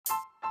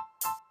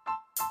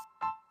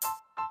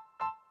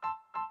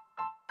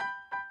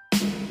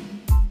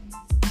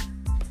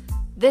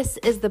This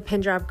is the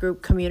Pin Drop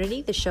Group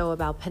Community, the show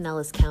about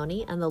Pinellas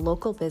County and the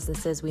local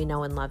businesses we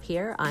know and love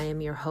here. I am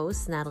your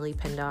host, Natalie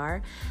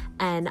Pindar,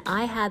 and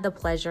I had the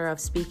pleasure of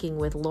speaking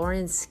with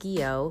Lauren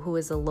Skeoch, who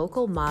is a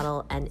local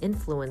model and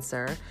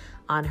influencer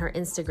on her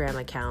Instagram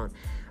account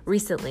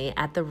recently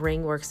at the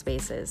Ring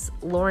Workspaces.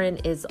 Lauren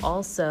is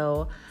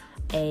also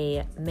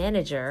a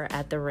manager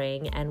at the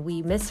Ring, and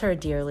we miss her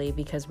dearly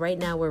because right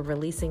now we're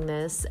releasing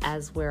this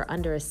as we're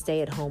under a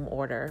stay-at-home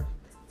order.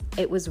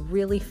 It was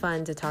really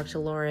fun to talk to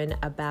Lauren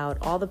about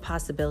all the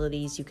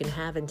possibilities you can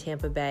have in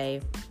Tampa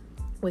Bay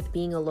with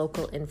being a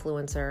local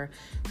influencer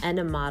and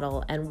a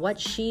model, and what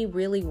she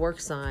really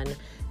works on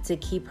to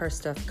keep her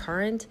stuff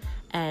current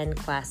and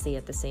classy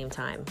at the same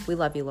time. We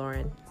love you,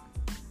 Lauren.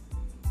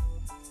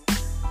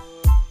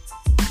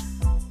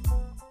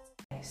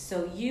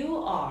 So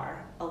you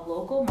are a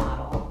local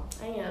model.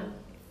 I am.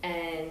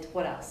 And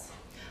what else?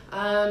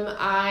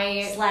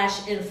 Slash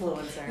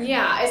influencer.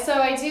 Yeah, so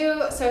I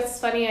do, so it's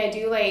funny, I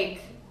do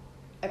like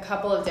a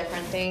couple of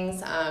different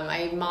things.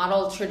 I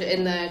model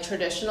in the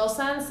traditional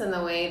sense, in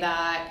the way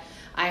that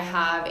I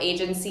have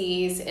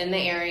agencies in the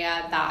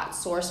area that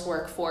source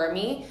work for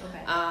me.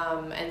 Okay.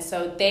 And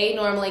so they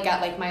normally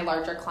get like my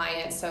larger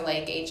clients, so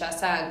like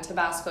HSN,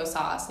 Tabasco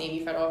Sauce,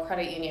 Navy Federal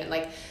Credit Union,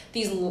 like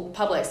these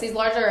Publix, these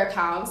larger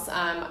accounts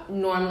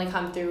normally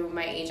come through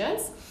my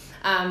agents.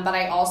 But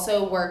I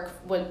also work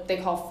what they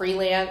call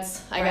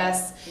freelance, I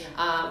guess,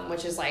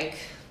 which is like,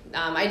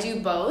 I do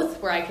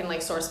both, where I can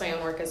like source my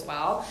own work as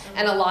well.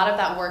 And a lot of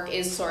that work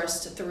is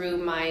sourced through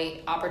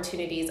my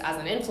opportunities as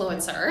an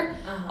influencer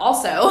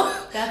also.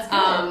 That's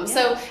good.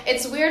 So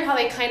it's weird how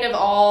they kind of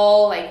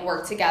all like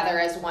work together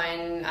as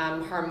one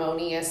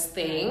harmonious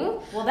thing.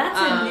 Well, that's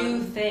a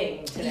new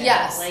thing today.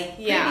 Yes. Like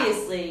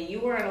previously, you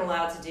weren't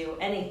allowed to do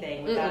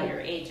anything without your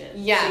agent.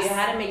 Yes. So you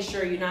had to make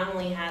sure you not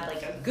only had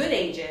like a good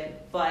agent,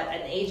 but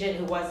an agent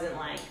who wasn't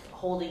like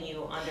holding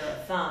you under a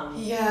thumb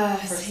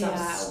for some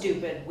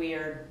stupid,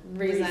 weird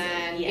reason.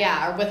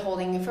 Or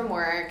withholding you from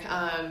work.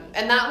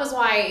 And that was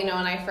why, when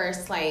I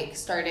first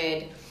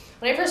started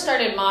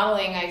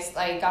modeling,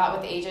 I got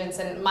with agents,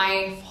 and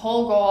my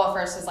whole goal at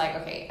first was like,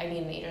 okay, I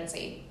need an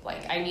agency.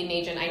 Like, I need an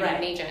agent, I need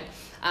an agent.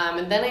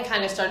 And then I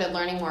kind of started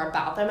learning more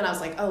about them, and I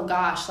was like, oh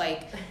gosh,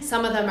 like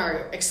some of them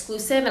are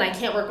exclusive and I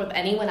can't work with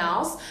anyone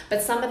else,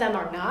 but some of them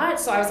are not.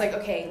 So I was like,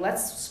 okay,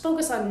 let's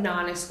focus on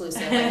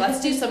non-exclusive. Like,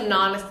 let's do some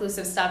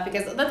non-exclusive stuff,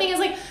 because the thing is,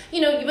 like,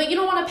 but you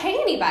don't want to pay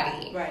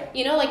anybody. Right.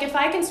 Like if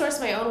I can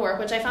source my own work,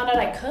 which I found out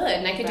I could,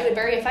 and I could do it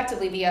very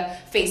effectively via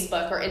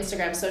Facebook or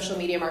Instagram, social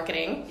media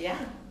marketing. Yeah.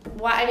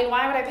 Why would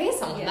I pay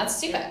someone? That's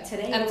stupid.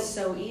 Today it's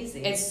so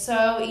easy. It's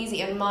so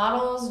easy, and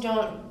models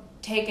don't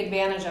take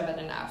advantage of it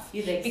enough.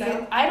 You think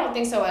so? I don't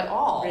think so at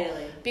all.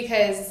 Really?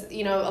 Because,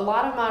 a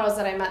lot of models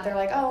that I met, they're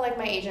like, oh, like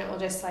my agent will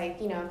just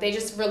they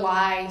just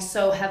rely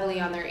so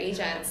heavily on their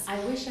agents. I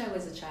wish I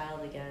was a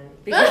child again.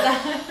 Because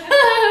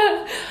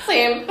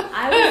Same.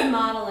 I was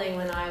modeling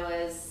when I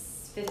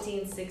was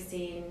 15,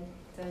 16,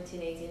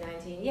 17, 18,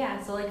 19.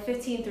 Yeah, so like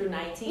 15 through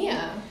 19.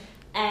 Yeah.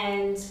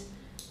 And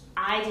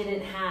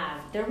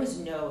there was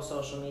no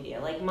social media.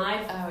 Like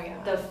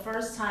the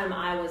first time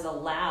I was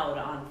allowed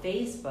on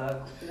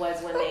Facebook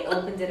was when they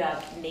opened it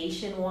up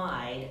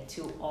nationwide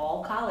to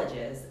all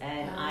colleges,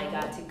 and I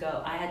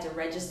had to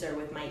register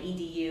with my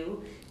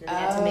EDU, and I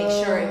had to make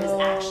sure it was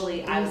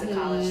actually, I was a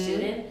college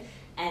student,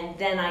 and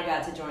then I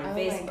got to join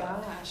Facebook.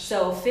 My gosh.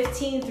 So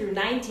 15 through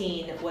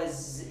 19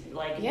 was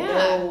like,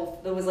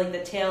 it was like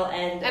the tail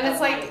end and of it's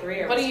like, my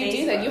career. What do you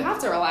do then? You have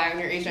to rely on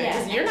your agent,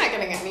 because you're not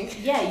going to get any.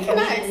 Yeah, you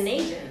needed an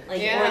agent, or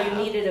you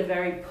needed a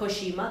very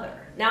pushy mother.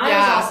 Now, I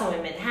was also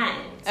in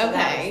Manhattan. So you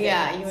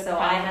would so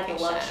I had the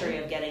luxury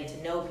of getting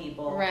to know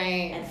people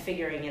and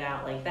figuring it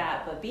out like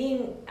that. But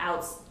being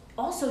out,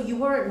 also, you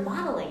weren't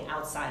modeling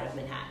outside of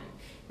Manhattan.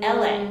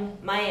 LA,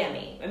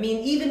 Miami. I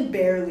mean, even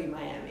barely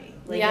Miami.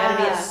 Like, you had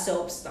to be a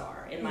soap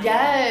star in Miami.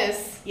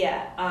 Yes.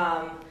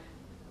 Yeah.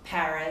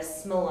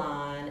 Paris,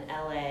 Milan,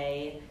 LA,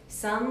 a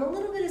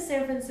little bit of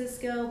San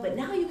Francisco, but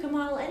now you can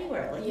model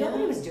anywhere. Like,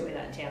 nobody was doing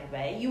that in Tampa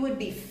Bay. You would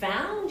be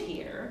found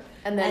here,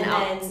 and then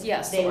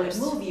they would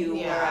move you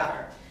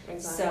wherever.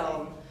 Exactly.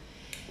 So,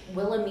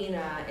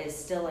 Wilhelmina is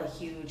still a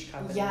huge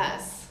company.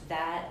 Yes.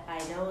 That, I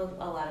know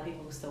a lot of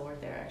people who still work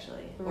there,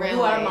 actually. Really? Or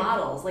who are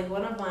models. Like,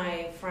 one of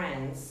my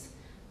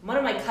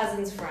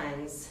cousin's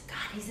friends, God,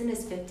 he's in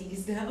his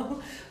 50s now,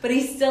 but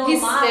he's still a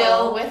model. He's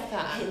still with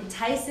them. And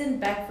Tyson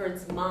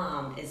Beckford's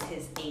mom is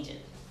his agent.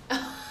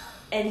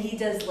 And he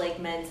does like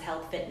men's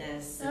health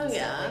fitness and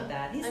stuff like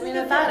that. He's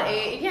at that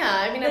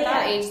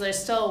age, there's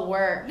still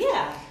work.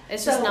 Yeah.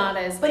 It's just not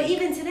as But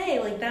even today,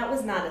 like, that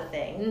was not a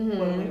thing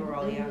when we were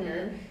all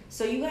younger.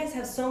 So you guys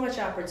have so much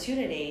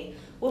opportunity.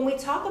 When we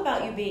talk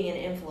about you being an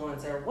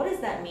influencer, what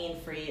does that mean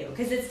for you?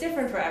 Because it's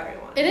different for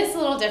everyone. It is a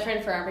little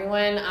different for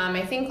everyone.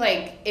 I think,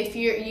 like, if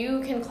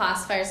you can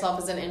classify yourself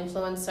as an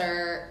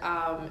influencer,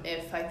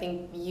 if I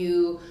think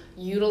you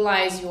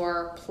utilize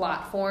your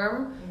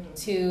platform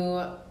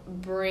to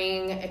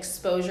bring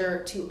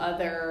exposure to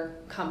other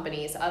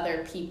companies,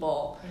 other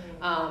people,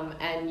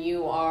 and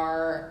you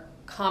are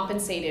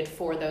compensated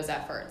for those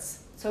efforts.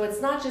 So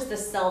it's not just a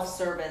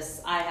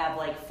self-service, I have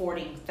like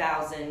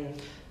 40,000.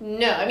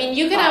 No, I mean,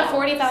 you could have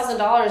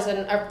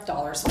 $40,000 or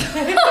dollars. What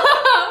am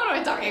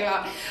I talking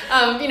about?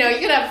 You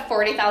could have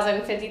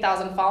 40,000,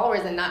 50,000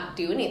 followers and not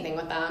do anything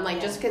with them. Like,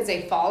 just because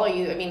they follow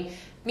you, I mean,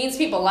 means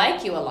people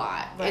like you a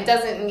lot. Right. It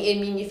doesn't, I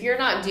mean, if you're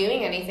not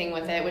doing anything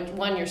with it, which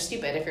one, you're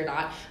stupid if you're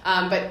not.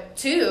 But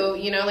two,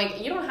 you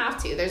don't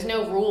have to. There's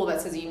no rule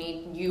that says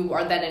you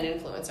are then an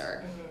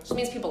influencer. Mm-hmm. It just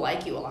means people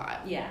like you a lot.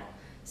 Yeah.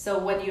 So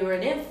when you're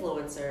an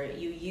influencer,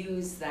 you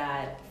use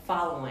that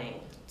following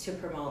to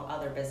promote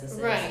other businesses,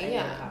 right? And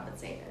you're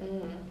compensated.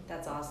 Mm-hmm.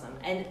 That's awesome.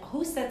 And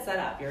who sets that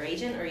up? Your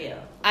agent or you?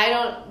 I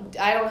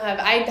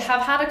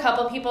have had a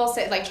couple people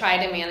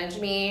try to manage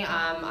me.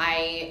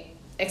 I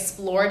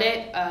explored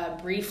it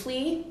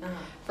briefly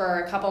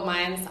for a couple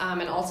months,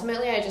 and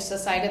ultimately I just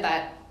decided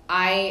that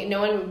no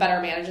one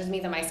better manages me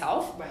than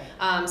myself.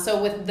 Right.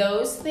 So with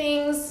those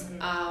things,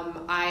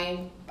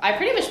 I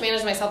pretty much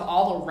manage myself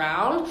all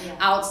around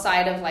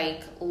outside of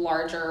like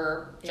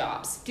larger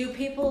jobs. Do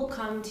people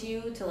come to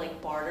you to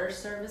like barter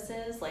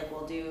services? Like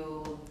we'll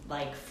do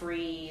like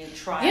free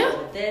trial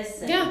with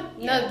this?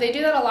 No, they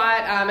do that a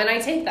lot, and I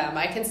take them.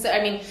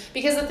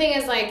 Because the thing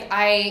is like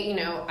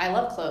I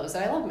love clothes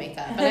and I love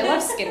makeup and I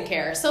love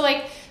skincare. So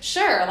like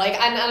sure, like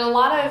and a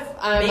lot of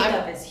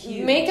makeup is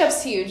huge.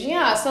 Makeup's huge,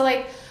 yeah. So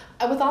like.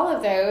 With all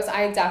of those,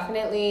 I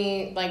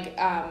definitely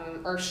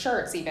or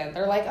shirts even.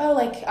 They're like, oh,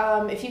 like,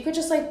 if you could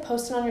just like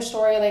post it on your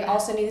story, like I'll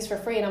send you these for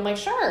free. And I'm like,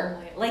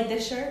 sure. Like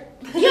this shirt?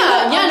 Literally.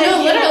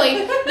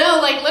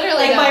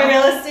 Like my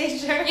real estate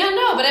shirt? Yeah,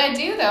 no, but I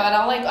do though. And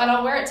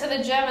I'll wear it to the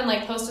gym and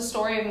like post a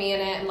story of me in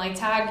it and like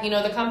tag,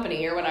 the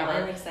company or whatever.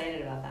 I'm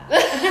excited about that.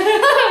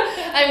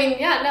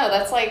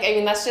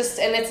 That's just,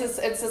 and it's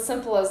as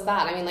simple as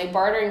that. I mean, like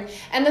bartering.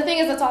 And the thing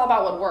is, it's all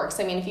about what works.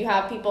 I mean, if you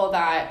have people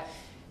that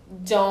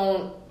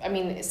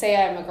say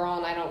I'm a girl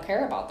and I don't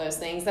care about those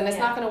things, then it's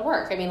not going to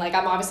work. I mean, like,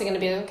 I'm obviously going to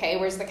be like, okay,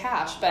 where's the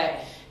cash? But,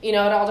 it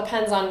all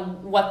depends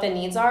on what the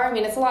needs are. I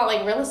mean, it's a lot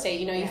like real estate.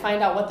 You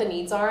find out what the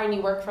needs are and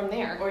you work from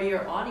there. Or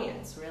your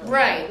audience, really.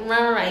 Right. Like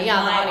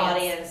my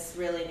audience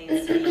really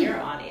needs to be your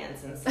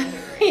audience in some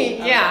degree.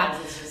 Otherwise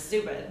it's just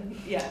stupid.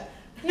 Yeah.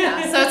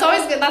 Yeah, so it's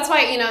always good. That's why,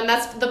 and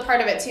that's the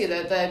part of it too.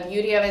 The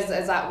beauty of it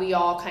is that we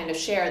all kind of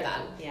share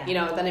then.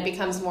 Yeah. Then it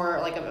becomes more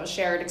like a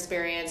shared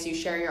experience. You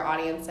share your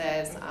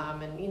audiences,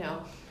 and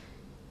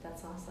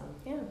That's awesome.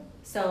 Yeah.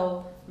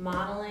 So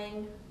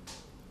modeling,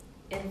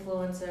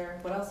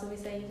 influencer. What else did we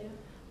say you do?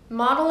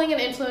 Modeling and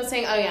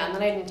influencing. Oh yeah, and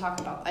then I didn't talk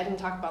about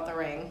the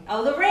ring.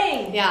 Oh, the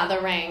ring. Yeah, the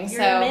ring.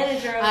 You're a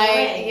manager of the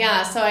ring.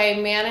 Yeah, so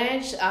I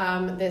manage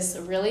this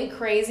really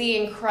crazy,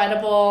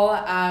 incredible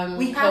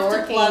we have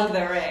to plug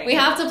the ring. We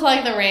have to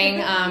plug the ring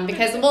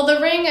because the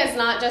ring is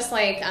not just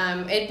like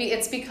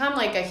it's become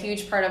like a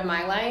huge part of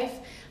my life.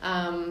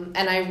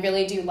 And I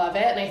really do love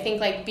it. And I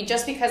think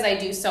just because I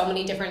do so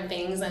many different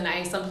things and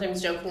I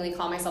sometimes jokingly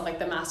call myself like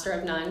the master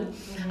of none,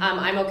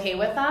 I'm okay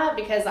with that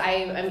because I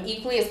am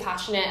equally as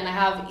passionate and I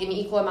have an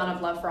equal amount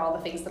of love for all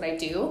the things that I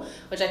do,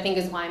 which I think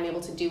is why I'm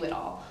able to do it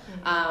all.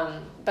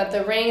 But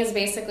the ring is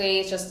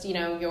basically just,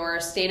 your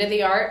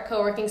state-of-the-art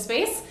co-working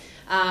space,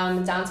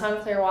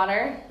 downtown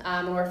Clearwater.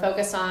 And we're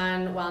focused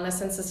on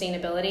wellness and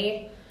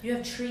sustainability. You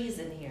have trees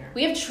in here.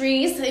 We have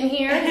trees in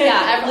here.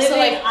 Yeah,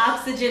 living,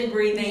 oxygen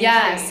breathing.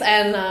 Yes, trees.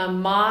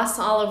 And moss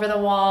all over the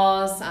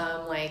walls.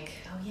 Moss.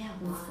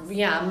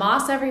 Yeah,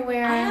 moss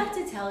everywhere. I have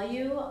to tell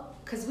you,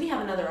 because we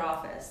have another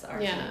office, our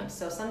team.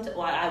 So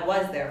I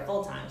was there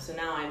full time, so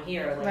now I'm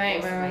here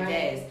most of my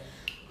days.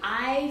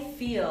 I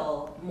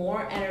feel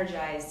more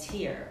energized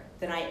here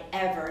than I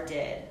ever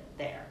did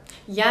there.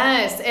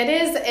 Yes, it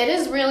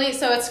is really,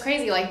 so it's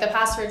crazy. Like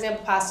for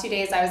example, past 2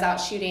 days I was out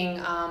shooting.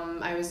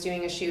 I was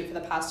doing a shoot for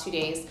the past 2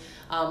 days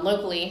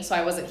locally, so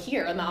I wasn't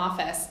here in the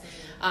office.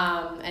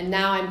 And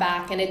now I'm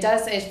back, and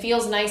it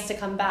feels nice to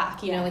come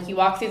back. Like you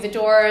walk through the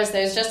doors,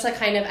 there's just a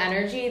kind of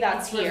energy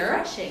that's here.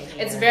 Refreshing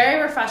here. It's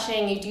very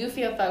refreshing. You do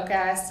feel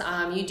focused.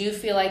 You do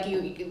feel like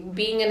you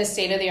being in a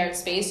state-of-the-art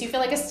space, you feel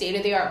like a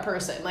state-of-the-art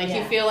person. Like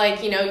you feel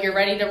like, you're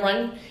ready to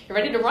run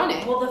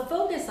it. Well, the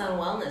focus on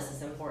wellness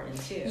is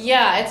important too.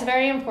 Yeah, it's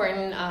very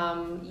important.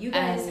 You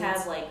guys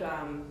have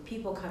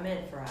people come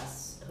in for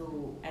us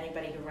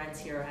anybody who rents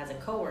here or has a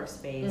co-work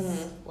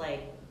space,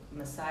 like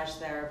massage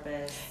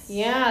therapists.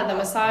 Yeah, the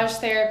massage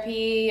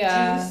therapy.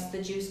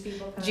 The juice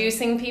people.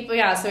 Juicing people,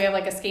 yeah. So we have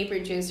like escape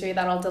route juicery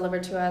that'll deliver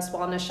to us.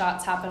 Wellness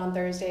shots happen on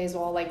Thursdays.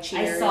 We'll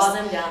cheers. I saw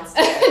them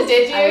downstairs.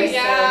 Did you? I was so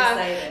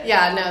excited.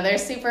 Yeah, no, they're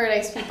super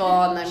nice people.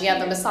 And then we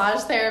have the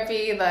massage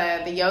therapy,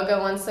 the yoga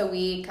once a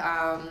week.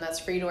 That's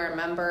free to our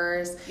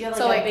members. You have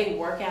a big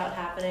workout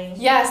happening?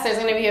 Yes, there's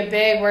going to be a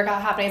big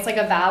workout happening. It's like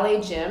a valet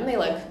gym. They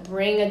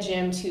bring a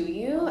gym to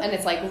you, and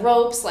it's like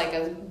ropes, like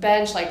a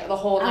bench, like the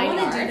whole 9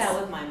 yards. I want to do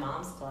that with my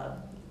mom's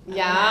club.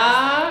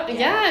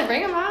 Yeah,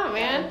 bring them out,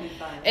 man. That would be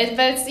fun. But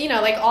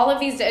it's, like all of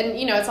these, and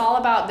it's all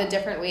about the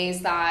different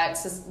ways that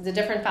the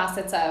different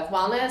facets of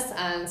wellness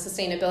and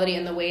sustainability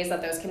and the ways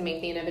that those can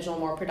make the individual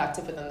more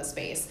productive within the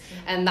space.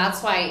 And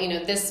that's why,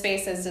 this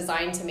space is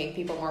designed to make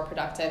people more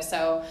productive.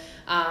 So,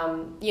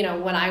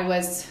 when I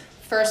was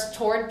first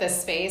toured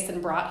this space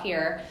and brought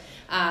here,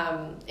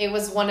 it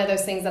was one of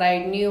those things that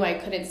I knew I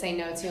couldn't say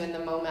no to in the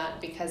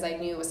moment, because I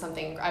knew it was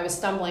something, I was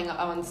stumbling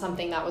on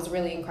something that was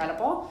really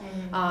incredible.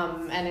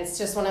 And it's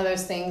just one of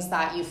those things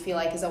that you feel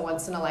like is a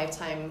once in a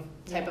lifetime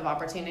type of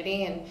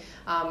opportunity. And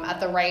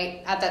at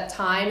that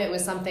time, it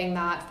was something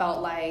that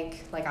felt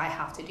like I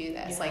have to do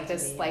this,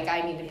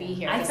 I need to be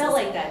here. I felt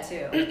like that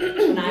too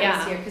when I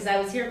was here, because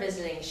I was here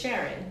visiting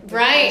Sharon.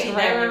 Right.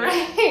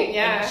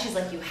 Yeah. And she's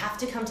like, you have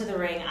to come to the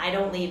ring. I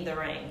don't leave the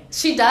ring.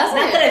 She doesn't.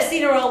 Not that I've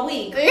seen her all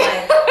week, but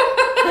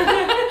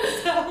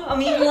so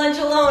I'm eating lunch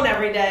alone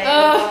every day.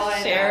 Oh,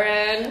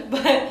 Sharon.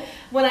 But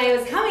when I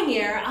was coming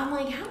here, I'm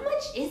like, how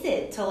much is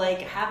it to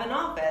have an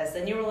office?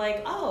 And you were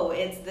like, oh,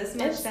 it's this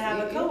much to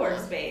have a co-work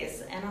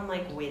space. And I'm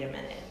like, wait a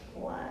minute,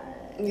 what?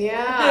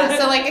 Yeah,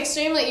 so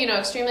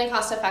extremely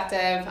cost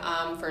effective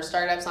for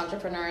startups,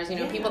 entrepreneurs,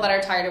 people that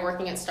are tired of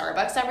working at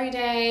Starbucks every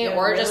day,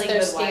 or really just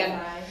their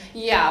Wi-Fi.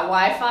 Yeah,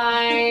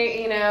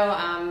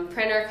 Wi-Fi,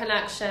 printer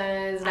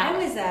connections. I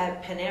was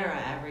at Panera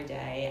every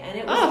day, and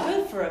it was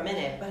good for a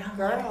minute, but I'm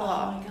like,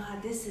 oh my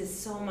God, this is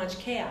so much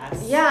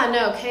chaos. Yeah,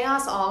 no,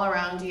 chaos all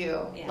around you,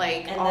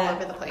 all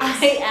over the place.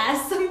 I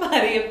asked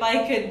somebody if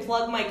I could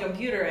plug my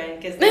computer in,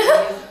 because they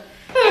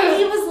and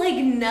he was like,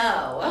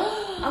 no.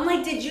 I'm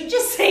like, did you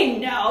just say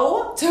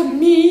no? To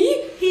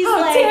me? He's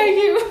How like, dare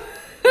you?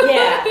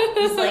 Yeah.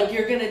 He's like,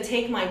 you're going to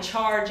take my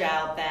charge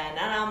out then.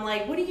 And I'm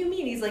like, what do you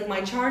mean? He's like,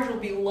 my charge will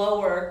be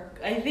lower.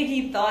 I think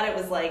he thought it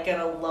was going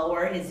to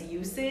lower his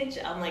usage.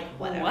 I'm like,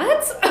 whatever.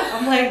 What?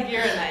 I'm like,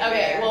 you're a nightmare.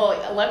 Okay,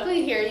 well,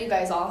 luckily here you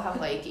guys all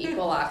have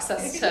equal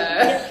access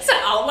to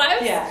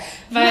outlets. Yeah.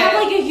 But you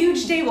have a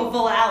huge table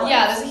full of outlets.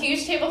 Yeah, there's a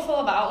huge table full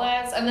of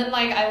outlets. And then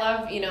I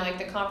love,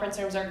 the conference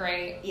rooms are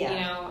great. Yeah.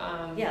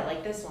 Yeah,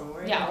 like this one.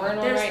 We're in one right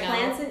now. There's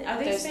plants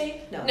are they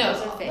fake? No,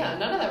 those are fake. No,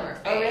 none of them are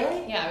fake. Oh,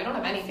 really? Yeah, we don't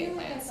have any fake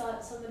plants. I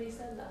thought somebody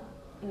said that.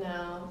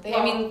 No,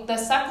 the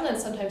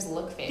succulents sometimes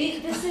look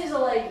fake. These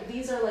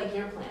are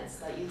your plants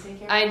that you take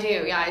care of. I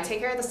do, yeah. I take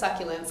care of the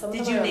succulents.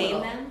 Did you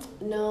name them?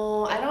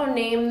 No, I don't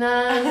name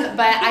them,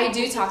 but I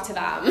do talk to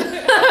them.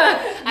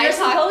 You're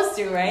supposed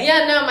to, right?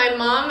 Yeah, no. My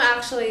mom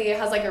actually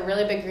has a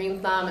really big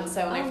green thumb, and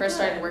so when I first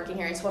started working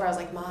here, I told her, I was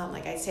like, Mom,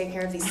 I take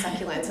care of these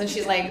succulents, and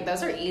she's like,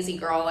 those are easy,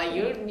 girl.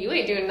 You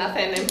ain't doing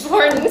nothing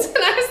important. And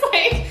I was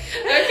like,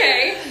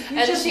 okay.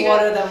 And just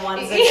water them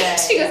once a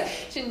day.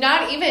 She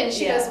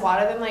goes,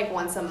 water them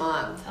once a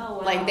month.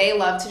 Oh, wow. They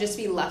love to just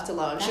be left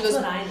alone. That's she goes,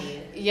 what I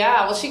need.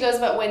 Yeah, well, she goes,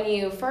 but when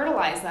you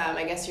fertilize them,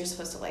 I guess you're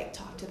supposed to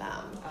talk to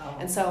them. Oh.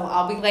 And so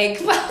I'll be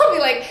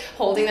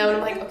holding them, and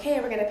I'm like, okay,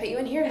 we're gonna put you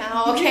in here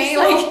now, okay?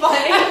 You're so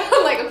funny.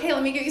 I'm like, okay,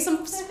 let me get you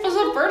some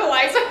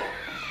fertilizer.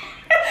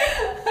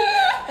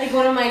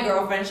 One of my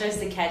girlfriends tries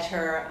to catch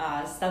her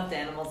stuffed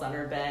animals on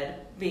her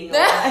bed being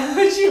alive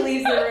when she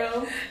leaves the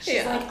room.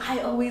 She's like, I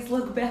always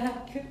look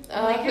back.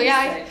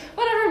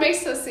 Whatever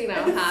makes us,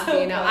 happy.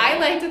 So I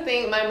like to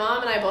think, my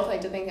mom and I both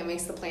like to think it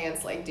makes the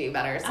plants do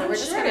better. So we're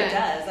just sure it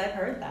does. I've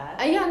heard that.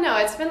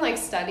 It's been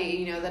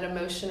studied, that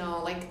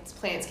emotional,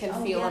 plants can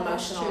feel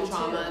emotional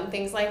trauma and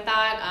things like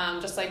that.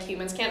 Just like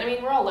humans can. I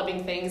mean, we're all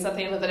living things at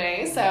the end of the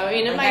day, so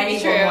it might be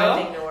true.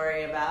 One thing to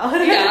worry about.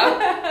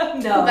 Yeah.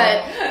 No.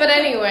 But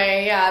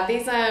anyway, yeah,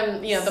 these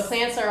the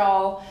plants are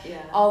all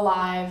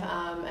live,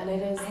 and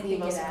it is the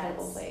most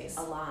incredible place.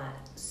 A lot.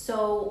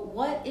 So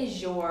what is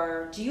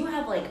do you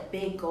have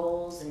big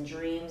goals and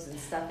dreams and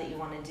stuff that you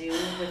want to do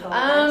with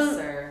all this,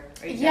 or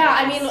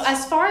I mean,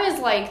 as far as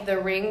the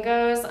ring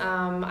goes,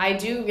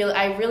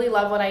 I really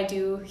love what I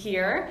do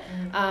here.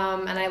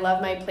 And I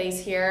love my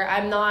place here.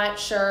 I'm not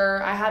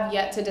sure, I have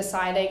yet to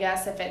decide, I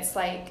guess, if it's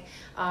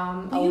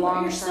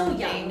you're so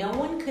young. No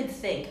one could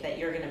think that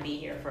you're going to be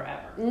here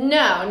forever.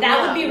 No,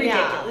 that would be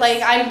ridiculous.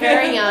 Yeah. I'm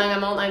very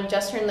young. I'm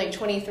just turned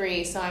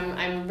 23, so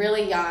I'm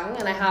really young,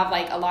 and I have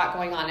a lot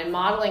going on. And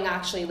modeling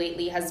actually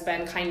lately has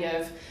been kind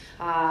of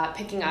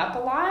picking up a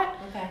lot,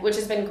 which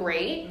has been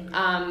great.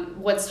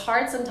 What's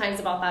hard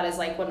sometimes about that is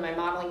when my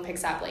modeling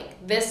picks up,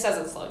 this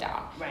doesn't slow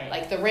down.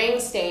 Right. The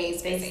ring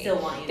stays busy. They still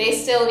want you. They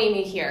still need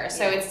me here.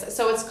 So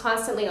it's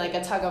constantly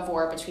a tug of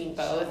war between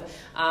both.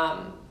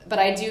 But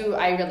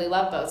I really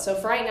love both. So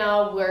for right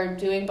now, we're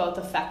doing both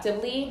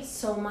effectively.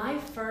 So my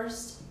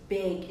first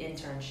big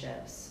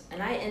internships,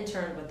 and I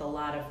interned with a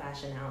lot of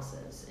fashion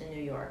houses in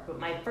New York, but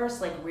my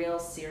first real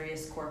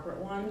serious corporate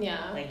one,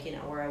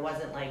 where I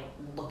wasn't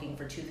looking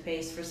for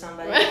toothpaste for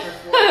somebody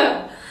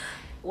for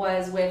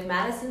was with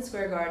Madison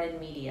Square Garden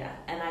Media,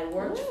 and I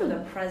worked for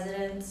the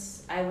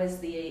president's. I was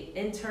the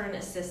intern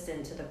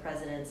assistant to the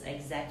president's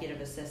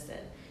executive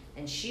assistant.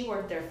 And she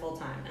worked there full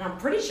time, and I'm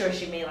pretty sure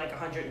she made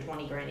 $120,000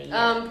 a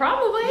year.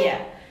 Probably.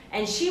 Yeah,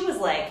 And she was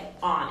like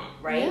on it,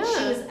 right? Yeah.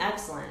 She was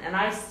excellent. And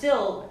I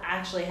still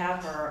actually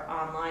have her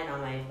online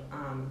on my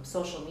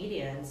social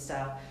media and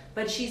stuff.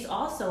 But she's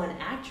also an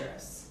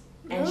actress.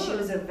 And she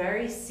was a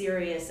very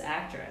serious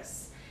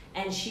actress.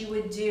 And she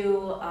would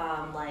do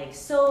like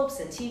soaps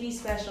and TV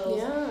specials.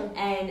 Yeah.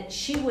 And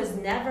she was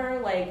never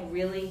like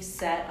really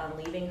set on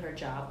leaving her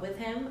job with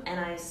him. And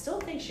I still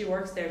think she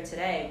works there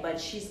today.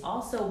 But she's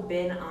also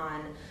been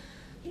on,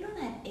 you know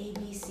that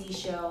ABC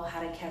show, How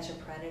to Catch a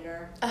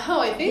Predator? Oh,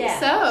 I think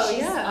so.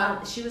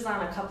 She was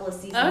on a couple of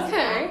seasons.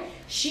 Okay.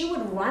 She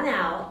would run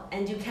out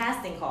and do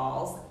casting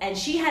calls, and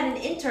she had an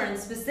intern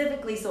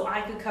specifically so I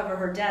could cover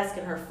her desk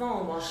and her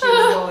phone while she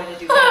was going to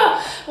do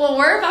that. Well,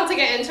 we're about to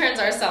get interns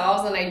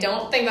ourselves, and I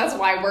don't think that's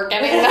why we're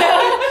getting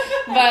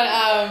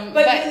them.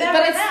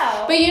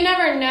 but you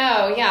never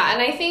know. Yeah,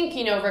 and I think,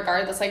 you know,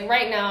 regardless, like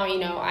right now, you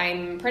know,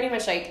 I'm pretty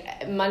much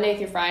like Monday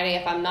through Friday,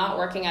 if I'm not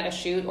working at a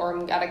shoot or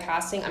I'm at a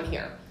casting, I'm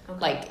here. Okay.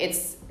 Like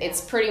it's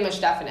pretty much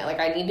definite. Like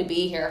I need to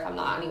be here if I'm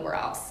not anywhere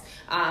else.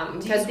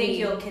 Do you think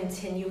you'll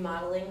continue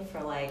modeling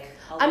for like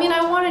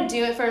I want to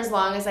do it for as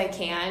long as I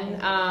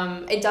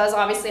can. It does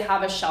obviously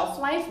have a shelf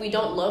life. We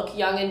don't look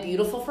young and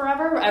beautiful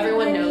forever.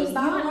 Everyone knows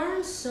that. You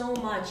learn so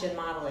much in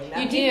modeling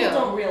that you people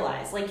don't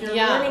realize. Like you're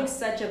learning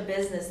such a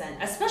business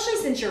end, especially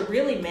since you're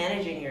really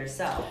managing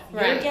yourself.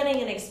 Right. You're getting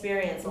an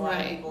experience a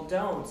lot of people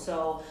don't.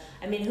 So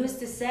I mean, who's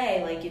to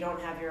say like you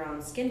don't have your own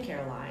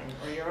skincare line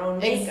or your own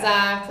makeup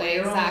exactly.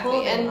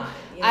 And line,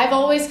 you know? I've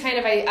always kind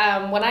of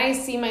when I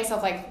see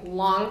myself like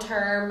long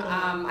term,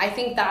 I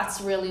think that's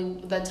really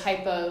the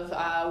type of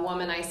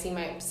woman I see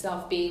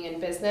myself being in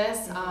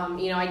business.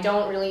 You know, I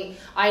don't really.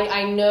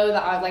 I know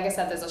that like I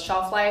said, there's a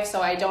shelf life,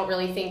 so I don't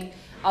really think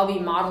I'll be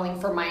modeling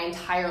for my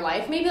entire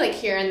life. Maybe like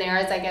here and there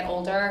as I get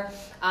older.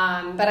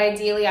 But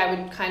ideally, I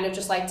would kind of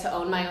just like to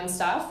own my own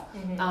stuff,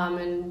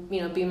 and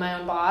you know, be my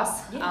own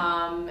boss,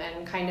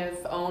 and kind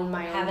of own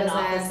my own business.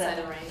 Have an office at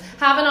the ring.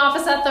 Have an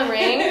office at the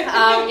ring.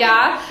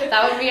 Yeah,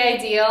 that would be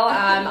ideal.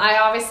 I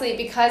obviously,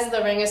 because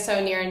the ring is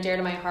so near and dear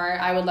to my heart,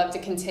 I would love to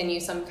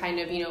continue some kind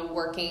of, you know,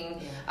 working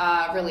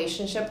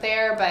relationship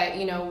there. But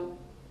you know,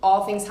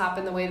 all things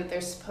happen the way that they're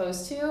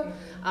supposed to.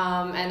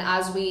 And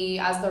as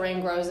the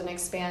ring grows and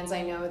expands,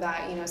 I know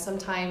that, you know,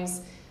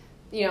 sometimes,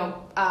 you know,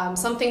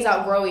 some things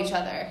outgrow each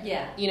other.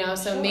 Yeah. You know,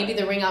 so maybe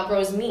the ring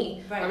outgrows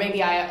me, or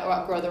maybe I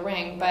outgrow the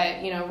ring.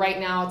 But, you know, right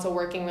now it's a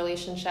working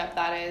relationship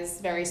that is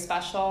very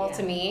special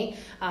to me.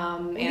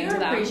 And you're to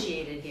them.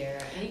 Appreciated here.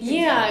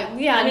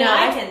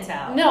 I can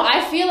tell. No,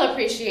 I feel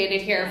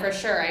appreciated here for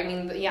sure. I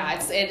mean,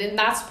 and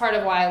that's part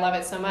of why I love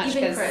it so much.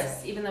 Even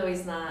Chris, even though he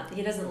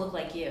doesn't look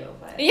like you.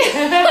 But.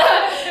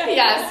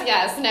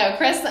 Yes. No,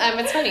 Chris,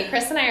 it's funny.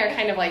 Chris and I are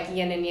kind of like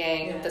yin and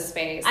yang of the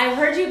space. I've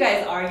heard you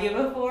guys argue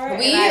before, and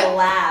I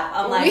laugh.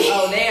 I'm like,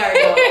 they are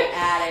going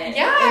at it.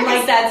 Yeah. In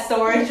like that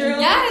storage room.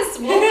 Yes,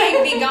 we'll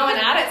like be going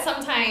at it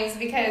sometimes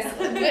because,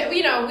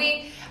 you know,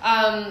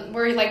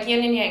 we're like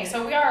yin and yang,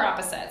 so we are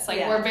opposites.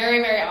 Like we're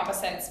very, very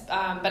opposites,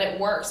 but it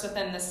works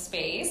within this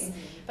space.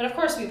 But of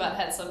course we butt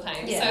heads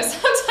sometimes. Yeah. So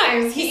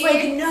sometimes he's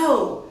like,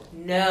 no.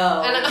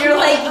 And you're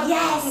like,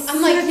 yes.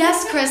 I'm like,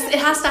 yes, Chris, it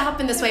has to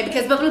happen this way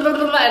because blah, blah, blah,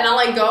 blah, blah. And I'll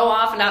like go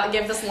off and I'll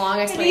give this long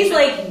explanation.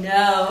 And he's like,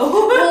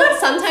 no. Well,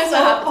 sometimes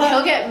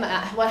he'll get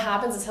mad. What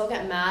happens is he'll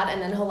get mad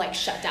and then he'll like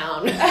shut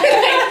down.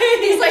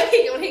 He's like,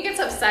 when he gets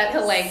upset,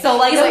 he'll like. So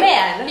like a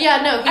man.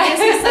 Yeah, no,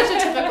 he's such a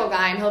typical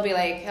guy, and he'll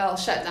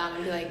shut down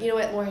and be like, you know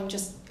what, Lauren,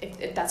 just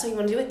if that's how you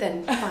want to do it,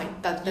 then fine.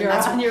 Then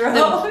that's on your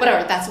own.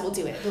 Whatever, that's what we'll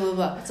do it. Blah, blah,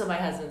 blah. That's what my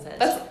husband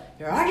says.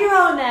 You're on your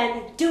own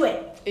then. Do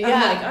it. Yeah.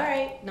 I'm like, all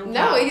right. No,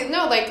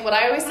 like what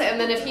I always say, and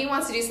then if he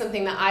wants to do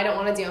something that I don't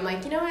want to do, I'm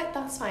like, you know what,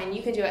 that's fine,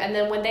 you can do it. And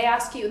then when they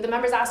ask you, the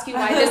members ask you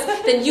why this,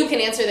 then you can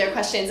answer their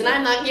questions. And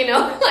I'm not, you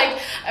know, like,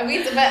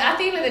 but at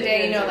the end of the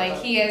day, you know,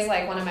 like he is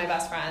like one of my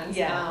best friends.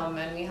 Yeah.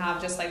 And we have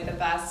just like the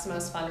best,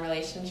 most fun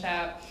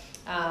relationship.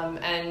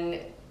 And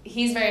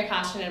he's very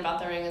passionate about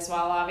the ring as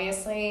well,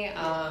 obviously.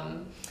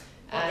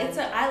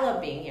 I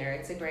love being here.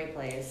 It's a great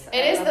place.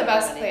 It is the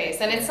best place,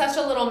 and it's such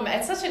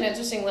an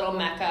interesting little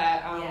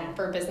mecca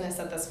for business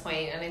at this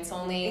point, and it's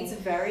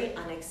very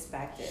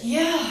unexpected.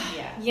 Yeah.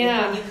 Like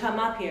when you come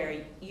up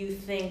here, you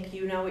think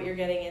you know what you're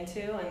getting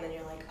into, and then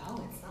you're like,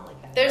 oh, it's not like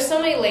that. There's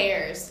so many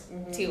layers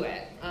to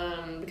it,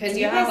 because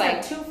you have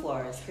like 2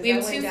 floors. We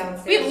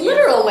have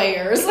literal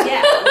layers.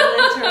 Yeah,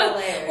 literal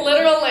layers.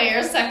 Literal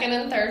layers, 2nd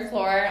and 3rd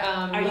floor.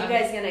 Are you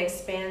guys going to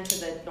expand to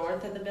the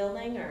north of the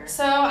building, or?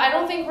 So I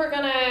don't think we're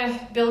gonna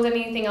build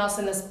anything else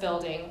in this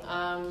building.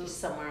 Just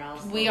somewhere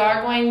else. We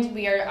are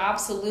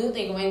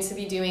absolutely going to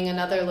be doing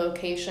another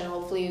location,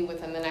 hopefully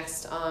within the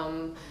next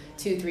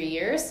 2-3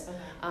 years. Okay.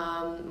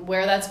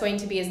 Where that's going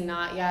to be is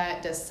not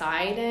yet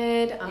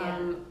decided.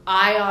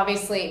 I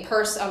obviously,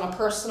 on a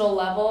personal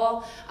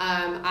level,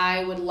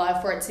 I would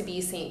love for it to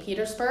be St.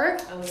 Petersburg.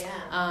 Oh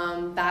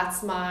yeah.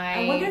 That's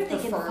my I wonder if they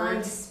can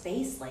find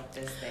space like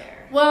this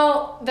there.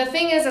 Well, the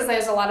thing is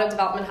there's a lot of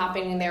development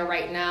happening there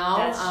right now.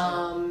 That's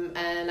true.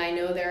 And I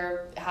know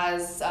they're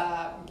has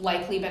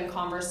likely been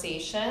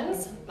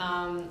conversations.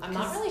 I'm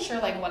not really sure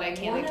like what I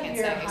can and can't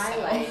say.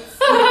 Highlights.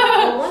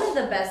 Well, one of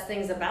the best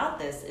things about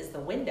this is the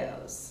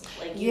windows.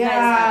 Like you guys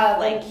have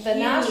like the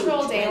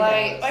natural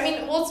daylight. Windows. I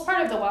mean, well, it's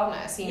part of the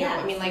wellness, you know. Yes,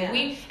 I mean, like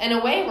we, in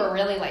a way, we're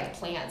really like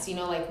plants, you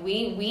know. Like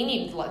we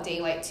need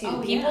daylight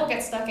too. People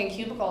get stuck in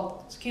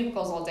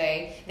cubicles all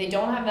day. They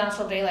don't have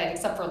natural daylight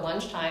except for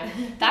lunchtime.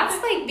 That's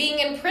like being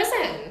in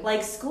prison.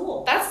 Like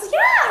school.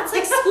 It's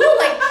like school.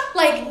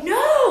 like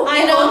no.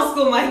 I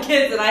homeschool my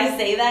kids, and I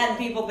say that, and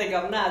people think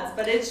I'm nuts,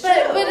 but it's true.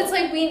 But it's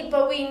like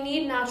we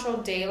need natural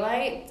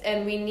daylight,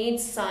 and we need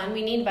sun.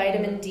 We need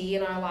vitamin D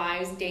in our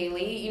lives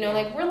daily. You know,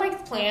 like we're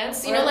like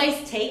plants. You know,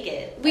 like take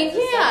it.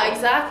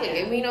 Exactly.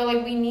 Yeah. We know,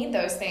 like we need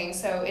those things.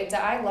 So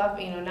I love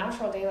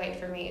natural daylight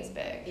for me is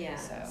big. Yeah.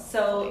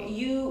 So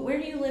where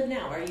do you live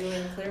now? Are you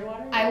in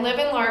Clearwater? I live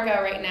in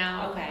Largo right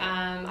now. Okay.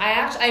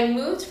 I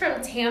moved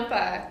from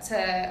Tampa to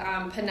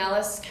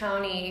Pinellas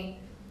County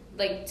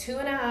like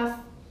 2.5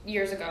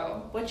 years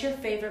ago. What's your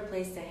favorite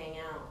place to hang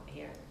out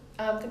here?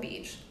 The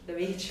beach. The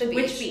beach. The beach.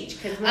 Which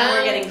beach? Because now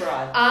we're getting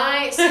broad.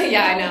 I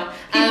know.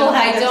 People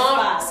have their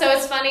spots. So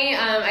it's funny.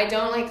 I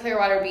don't like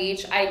Clearwater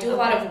Beach. I do a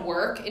lot of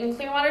work in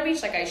Clearwater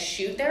Beach. Like I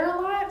shoot there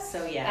a lot.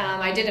 So yeah.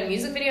 I did a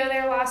music video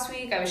there last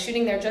week. I was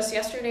shooting there just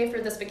yesterday for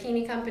this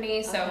bikini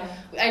company. So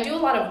I do a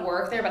lot of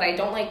work there, but I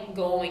don't like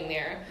going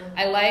there.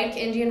 I like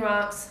Indian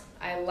Rocks.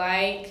 I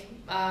like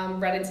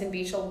Redington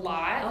Beach a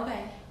lot.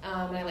 Okay.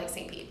 And I like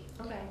St. Pete.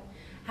 Okay.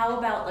 How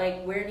about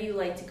like where do you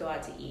like to go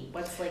out to eat?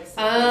 What's like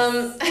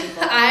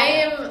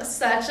I am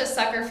such a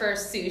sucker for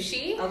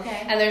sushi.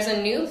 Okay. And there's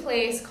a new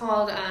place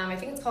called I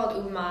think it's called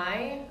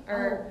Umai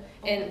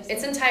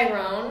it's in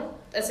Tyrone.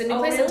 It's a new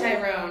place in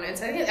Tyrone.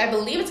 I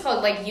believe it's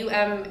called like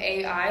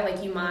UMAI, like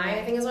Umai,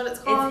 I think is what it's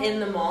called. It's in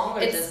the mall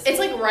or it's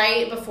like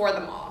right before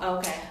the mall.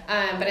 Okay.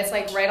 But it's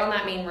like right on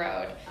that main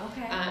road.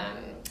 Okay.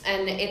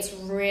 And it's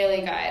really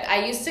good.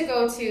 I used to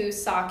go to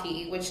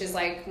Saki, which is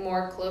like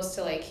more close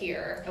to like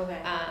here.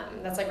 Okay.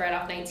 That's like right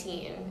off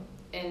 19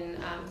 in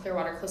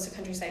Clearwater, close to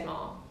Countryside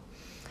Mall.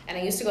 And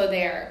I used to go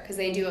there because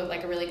they do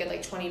like a really good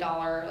like $20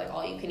 like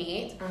all you can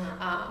eat.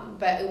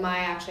 But Umai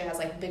actually has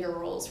like bigger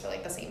rolls for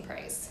like the same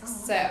price.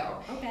 So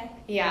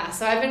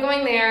I've been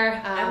going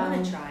there. I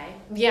want to try.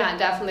 Yeah,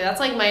 definitely.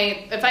 That's like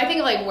if I think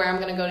of like where I'm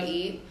gonna go to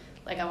eat,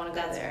 like I want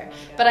to go there.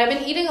 But I've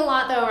been eating a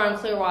lot though around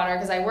Clearwater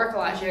because I work a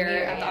lot here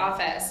at the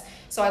office.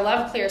 So I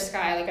love Clear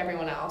Sky like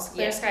everyone else.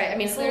 Clear Sky, I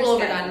mean, it's a little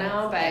overdone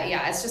now, but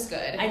it's just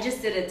good. I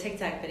just did a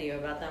TikTok video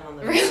about them on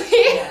the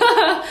Really?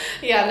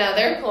 Yeah, no,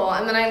 they're cool.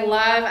 And then I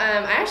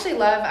actually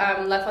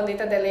love La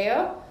Fondita de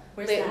Leo.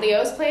 Where's that?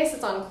 Leo's place.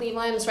 It's on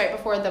Cleveland. It's right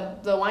before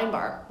the wine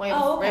bar.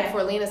 Right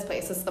before Lena's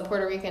place. It's the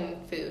Puerto Rican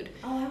food.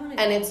 Oh, I want to.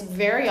 And it's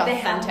very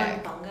authentic. They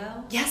have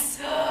bungo? Yes,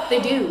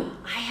 they do.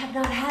 I have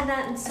not had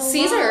that in so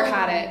Caesar long.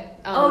 had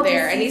it Did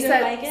there, and he Caesar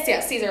said, like it? "Yeah,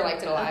 Caesar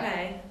liked it a lot."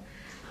 Okay.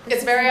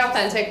 It's very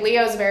authentic.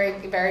 Leo's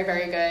very, very,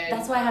 very good.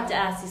 That's why I have to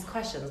ask these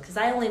questions because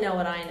I only know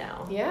what I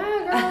know. Yeah,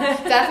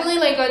 girl. Definitely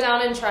like go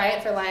down and try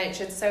it for lunch.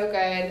 It's so good.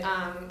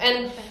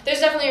 And there's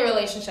definitely a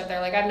relationship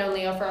there. Like I've known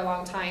Leo for a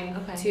long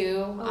time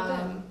too.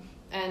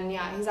 And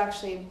yeah, he's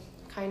actually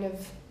kind of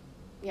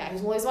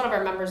he's one of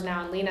our members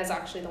now. And Lena's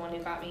actually the one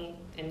who got me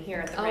in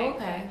here at the ring.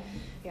 Okay.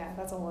 Yeah,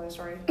 that's a whole other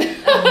story.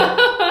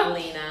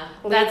 Lena.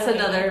 That's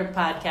another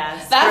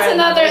podcast.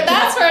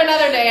 That's for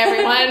another day,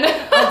 everyone.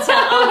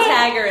 I'll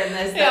tag her in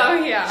this.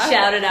 Oh, yeah.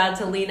 Shout it out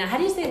to Lena. How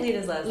do you say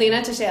Lena's last name?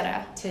 Lena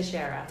Teixeira.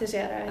 Teixeira.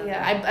 Okay.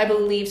 Yeah, I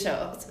believe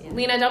so. Yeah.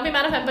 Lena, don't be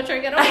mad if I'm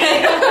butchering it.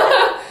 Okay.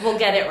 We'll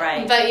get it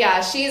right. But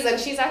yeah, she's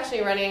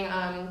actually running.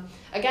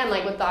 Again,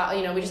 like with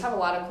the, we just have a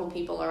lot of cool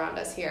people around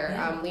us here.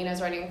 Yeah.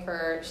 Lena's running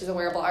she's a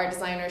wearable art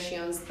designer. She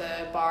owns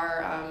the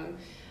bar.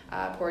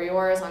 Pour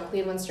Yours on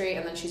Cleveland Street,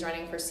 and then she's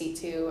running for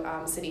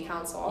C2 City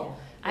Council.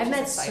 Yeah. I've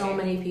met so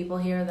many people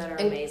here that are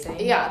amazing.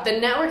 Yeah, the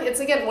network, it's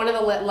again one of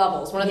the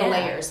levels, one of the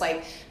layers.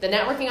 Like the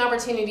networking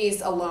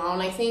opportunities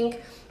alone, I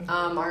think,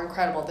 are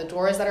incredible. The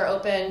doors that are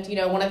opened,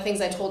 one of the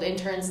things I told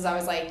interns is I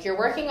was like, you're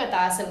working with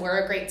us and we're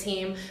a great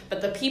team, but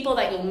the people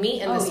that you'll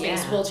meet in this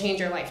space will change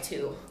your life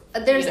too.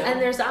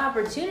 There's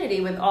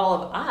opportunity with all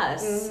of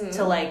us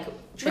to like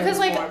because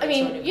like I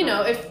mean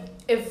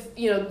if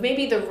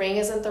maybe the ring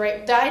isn't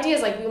the idea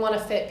is like we want to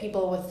fit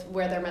people with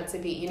where they're meant to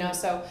be,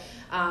 so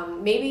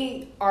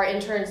maybe our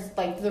interns,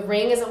 like the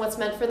ring isn't what's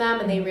meant for them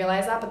and they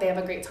realize that, but they have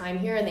a great time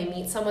here and they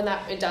meet someone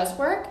that it does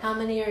work. How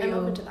many are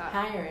you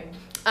hiring?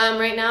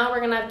 Right now we're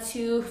gonna have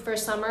 2 for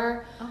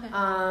summer. Okay.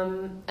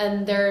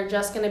 And they're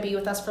just gonna be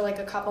with us for like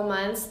a couple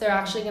months. They're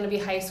actually gonna be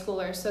high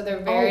schoolers, so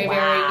they're very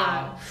very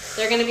young.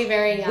 They're gonna be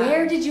very young.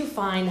 Where did you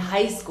find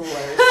high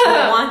schoolers who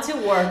want to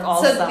work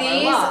all summer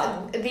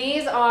long?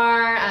 These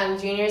are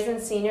juniors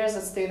and seniors.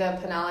 It's through the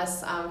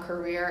Pinellas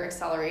Career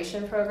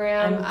Acceleration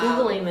Program. I'm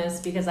Googling this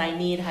because I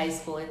need high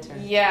school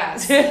interns.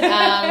 Yes.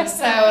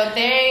 So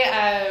they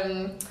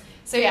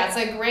it's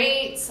a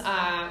great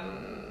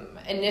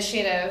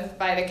initiative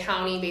by the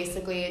county.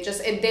 Basically,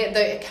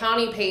 the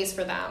county pays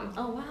for them.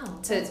 Oh wow,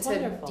 that's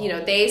wonderful.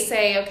 They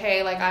say,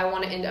 okay, like I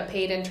want a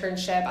paid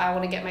internship. I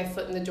want to get my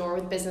foot in the door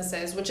with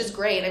businesses, which is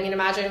great. I mean,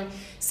 imagine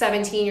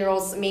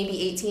 17-year-olds,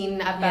 maybe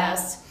 18 at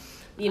best,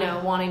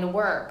 wanting to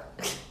work.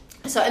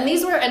 So, and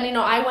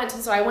I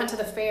went to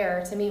the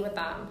fair to meet with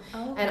them.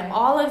 Oh, okay. And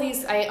all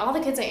the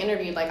kids I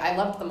interviewed, like, I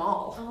loved them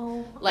all.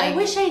 Oh, I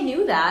wish I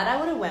knew that. I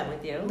would have went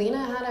with you.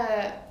 Lena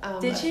had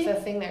Did she? a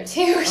thing there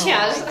too. Oh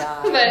yeah. My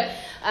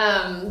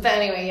God. But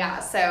anyway, yeah.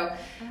 So,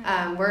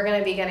 we're going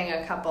to be getting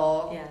a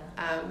couple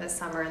this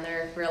summer, and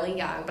they're really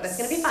young, but it's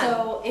going to be fun.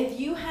 So, if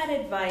you had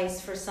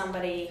advice for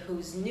somebody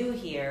who's new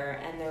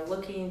here and they're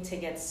looking to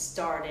get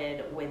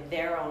started with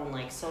their own,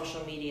 like,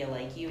 social media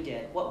like you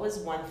did, what was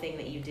one thing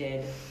that you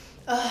did?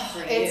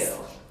 It's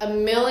a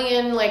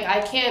million, like,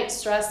 I can't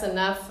stress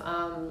enough,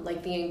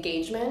 like, the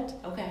engagement.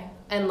 Okay.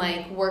 And,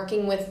 like,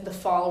 working with the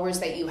followers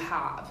that you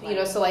have,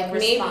 like, so, like,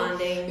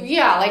 responding. Maybe,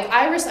 yeah, like,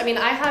 I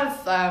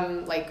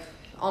have, like,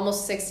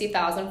 almost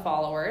 60,000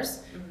 followers,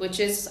 mm-hmm. which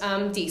is,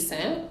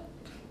 decent.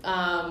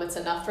 It's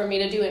enough for me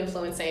to do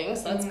influencing,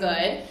 so that's mm-hmm.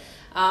 good.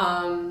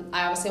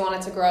 I obviously want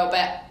it to grow,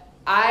 but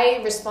I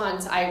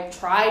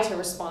try to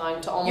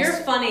respond to almost... You're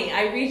funny.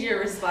 I read your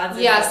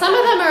responses. Yeah, some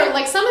of them are,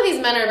 like, some of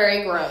these men are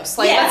very gross.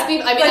 Like,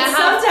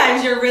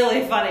 sometimes you're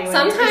really funny.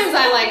 Sometimes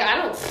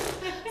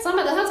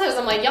sometimes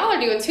I'm like, y'all are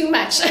doing too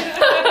much.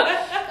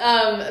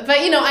 But,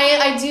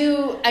 I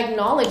do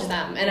acknowledge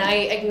them, and I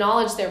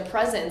acknowledge their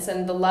presence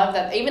and the love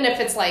that, even if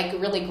it's, like,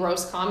 really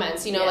gross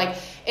comments, like,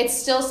 it's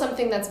still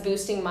something that's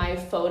boosting my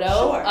photo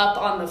up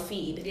on the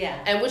feed.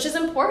 Yeah. And which is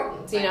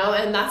important,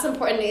 and that's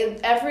important.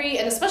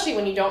 And especially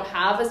when you don't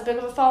have as big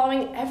of a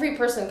following, every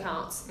person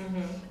counts.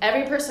 Mm-hmm.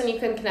 Every person you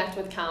can connect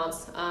with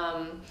counts.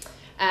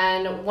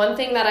 And one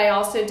thing that I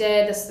also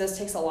did, this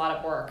takes a lot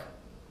of work,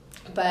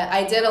 but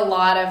I did a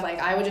lot of, like,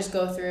 I would just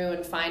go through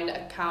and find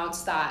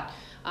accounts that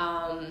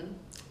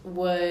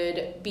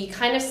would be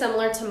kind of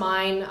similar to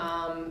mine,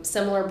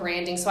 similar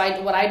branding. So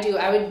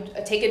I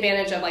would take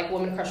advantage of, like,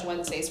 Women Crush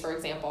Wednesdays, for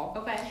example.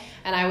 Okay.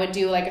 And I would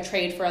do, like, a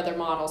trade for other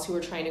models who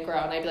were trying to grow.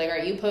 And I'd be like, all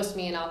right, you post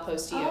me and I'll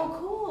post you. Oh,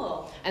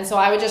 cool. And so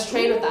I would just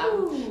trade with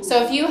them.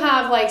 So if you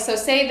have, like,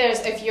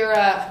 if you're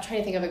I'm trying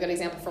to think of a good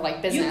example for,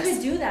 like, business. You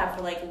could do that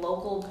for, like,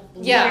 local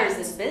leaders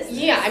in business.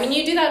 Yeah, I mean,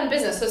 you do that in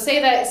business. So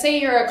say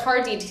you're a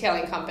car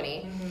detailing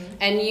company. Mm-hmm.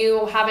 And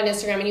you have an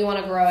Instagram and you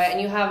want to grow it,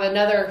 and you have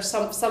another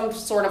some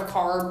sort of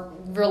car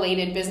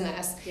related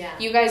business. Yeah.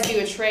 You guys do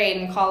a trade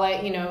and call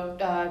it,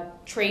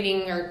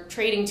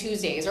 trading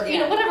Tuesdays or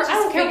whatever. Just I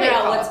don't care. Figure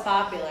out what's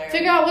popular.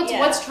 Figure out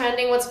what's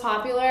trending, what's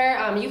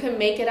popular. You can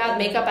make up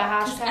a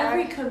hashtag.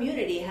 Every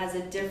community has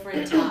a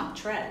different top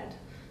trend.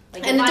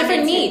 Like, and the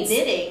different needs.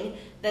 Knitting,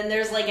 then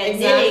there's, like, a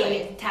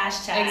knitting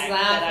hashtag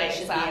that I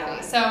should be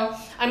on. So,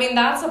 I mean,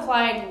 that's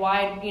applied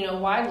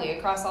widely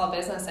across all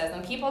businesses,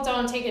 and people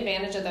don't take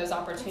advantage of those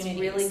opportunities. That's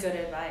really good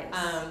advice.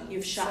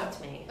 You've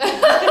shocked me.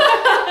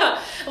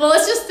 Well,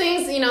 it's just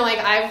things,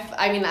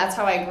 that's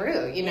how I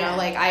grew,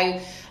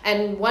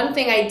 and one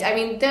thing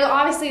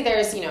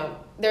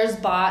there's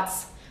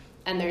bots,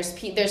 and there's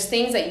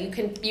things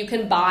that you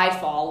can buy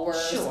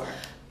followers. Sure.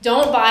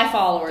 Don't buy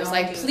followers.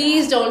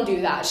 Please don't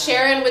do that.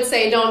 Sharon would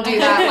say don't do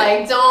that.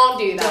 Like, don't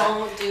do that.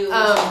 Don't do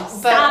that.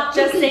 Stop.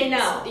 Just say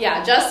no.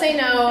 Yeah, just say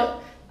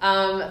no.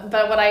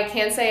 But what I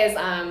can say is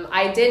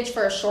I did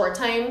for a short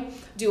time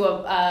do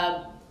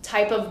a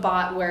type of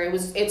bot where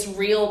it's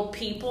real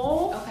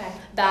people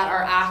that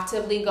are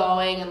actively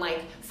going and,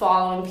 like,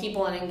 following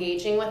people and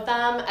engaging with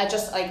them at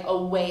just, like, a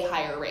way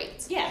higher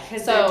rate. Yeah,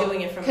 because they're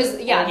doing it from...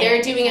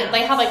 they're doing it...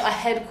 They have, like, a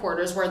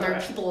headquarters where there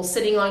are people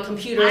sitting on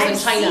computers in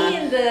China. I've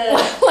seen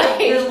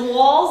the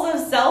walls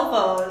of cell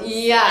phones.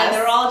 Yes. And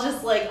they're all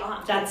just, like,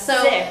 that's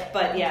sick,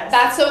 but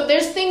yes.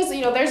 There's things,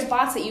 there's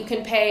bots that you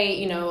can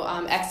pay,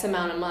 X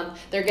amount a month.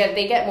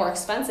 They get more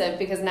expensive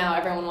because now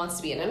everyone wants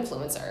to be an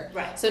influencer.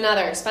 Right. So now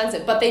they're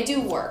expensive, but they do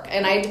work.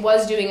 And I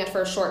was doing it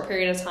for a short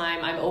period of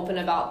time. I'm open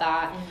about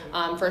that.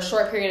 Mm-hmm. For a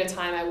short period of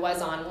time, I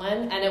was on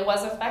one, and it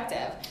was effective.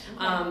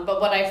 Okay. But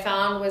what I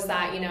found was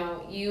that,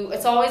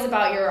 it's always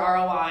about your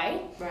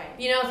ROI. Right.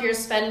 If you're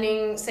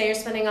spending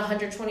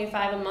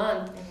 $125 a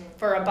month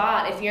for a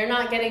bot, if you're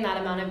not getting that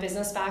amount of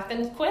business back,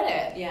 then quit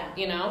it. Yeah.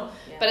 Yeah.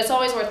 But it's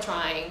always worth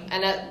trying.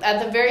 And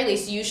at the very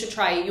least, you should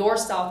try it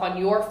yourself on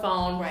your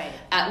phone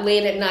at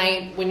late at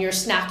night when you're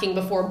snacking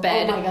before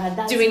bed,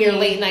 doing your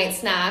late night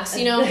snacks,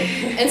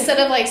 instead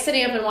of, like,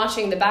 sitting up and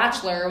watching The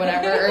Bachelor or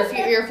whatever, or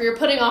if you're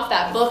putting off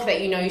that book that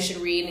you should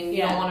read and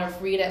you don't want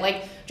to read it,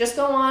 like, just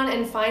go on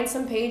and find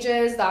some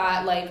pages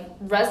that, like,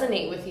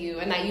 resonate with you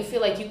and that you feel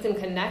like you can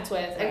connect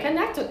with and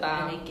connect with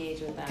them and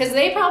engage with them, because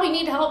they probably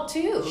need help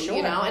too. Sure.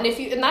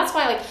 And that's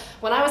why, like,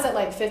 when I was at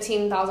like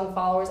 15,000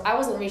 followers, I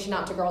wasn't reaching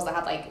out to girls that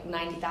had like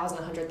 90,000,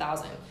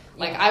 100,000.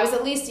 Like I was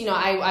at least, you know,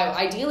 I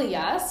ideally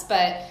yes,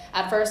 but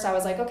at first I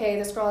was like, okay,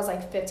 this girl has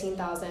like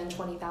 15,000,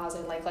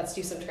 20,000, like let's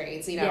do some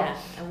trades, you know. Yeah,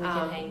 and we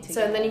can hang together.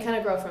 So and then you kind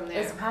of grow from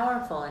there. It's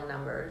powerful in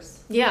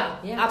numbers. Yeah,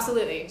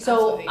 absolutely. So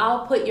absolutely.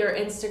 I'll put your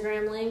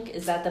Instagram link.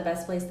 Is that the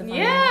best place to find you?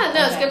 Yeah,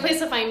 no, it's a good place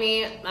to find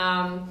me.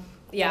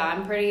 Yeah,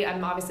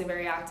 I'm obviously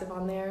very active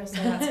on there,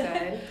 so that's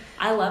good.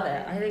 I love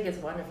it. I think it's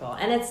wonderful.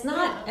 And it's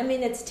not, I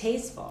mean, it's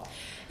tasteful.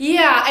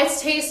 Yeah,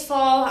 it's tasteful.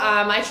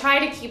 I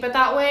try to keep it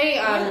that way.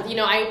 You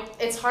know,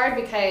 it's hard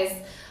because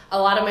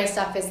a lot of my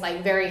stuff is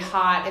like very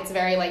hot. It's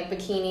very like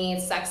bikini,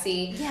 it's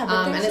sexy. Yeah,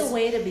 but there's a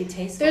way to be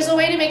tasteful. There's a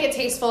way to make it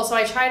tasteful, so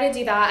I try to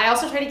do that. I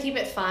also try to keep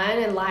it fun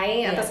and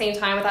light at the same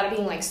time without it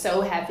being like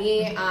so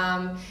heavy.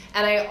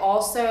 And I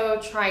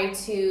also try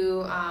to,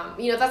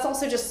 you know, that's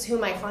also just who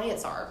my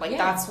clients are. Like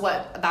that's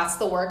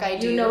the work I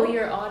do. You know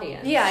your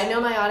audience. Yeah, I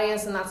know my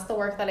audience, and that's the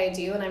work that I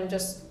do. And I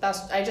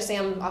just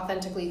am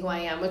authentically who I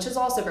am, which is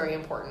also very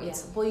important. Yeah.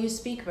 Well, you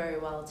speak very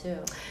well too.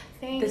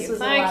 This was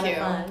Thank a lot you.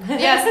 of fun.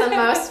 Yes, the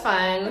most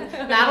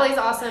fun. Natalie's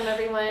awesome,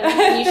 everyone.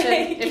 You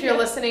should, if you're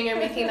listening, you're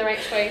making the right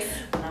choice.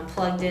 I'm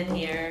plugged in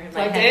here.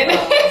 Plugged in?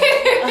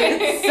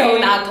 It's so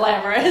not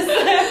glamorous.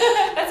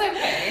 That's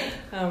okay.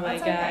 Oh my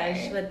That's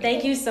gosh. okay. But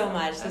thank you so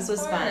much. This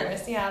was fun.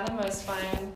 Yeah, the most fun.